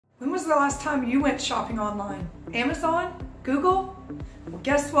When was the last time you went shopping online? Amazon? Google? Well,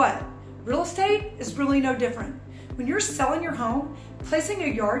 guess what? Real estate is really no different. When you're selling your home, placing a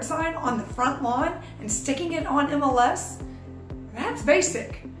yard sign on the front lawn and sticking it on MLS, that's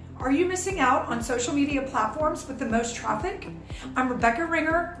basic. Are you missing out on social media platforms with the most traffic? I'm Rebecca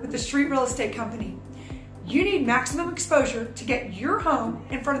Ringer with the Street Real Estate Company. You need maximum exposure to get your home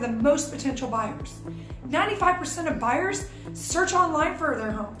in front of the most potential buyers. 95% of buyers search online for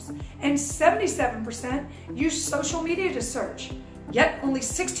their homes, and 77% use social media to search. Yet only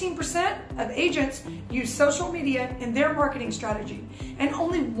 16% of agents use social media in their marketing strategy, and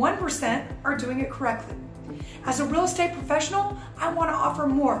only 1% are doing it correctly. As a real estate professional, I want to offer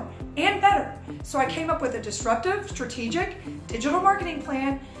more and better. So I came up with a disruptive, strategic, digital marketing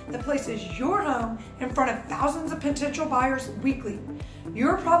plan that places your home in front of thousands of potential buyers weekly.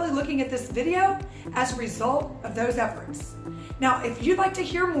 You're probably looking at this video as a result of those efforts. Now, if you'd like to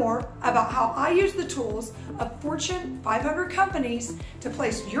hear more about how I use the tools of Fortune 500 companies to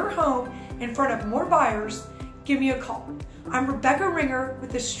place your home in front of more buyers, give me a call. I'm Rebecca Ringer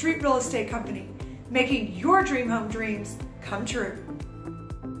with the Street Real Estate Company, making your dream home dreams come true.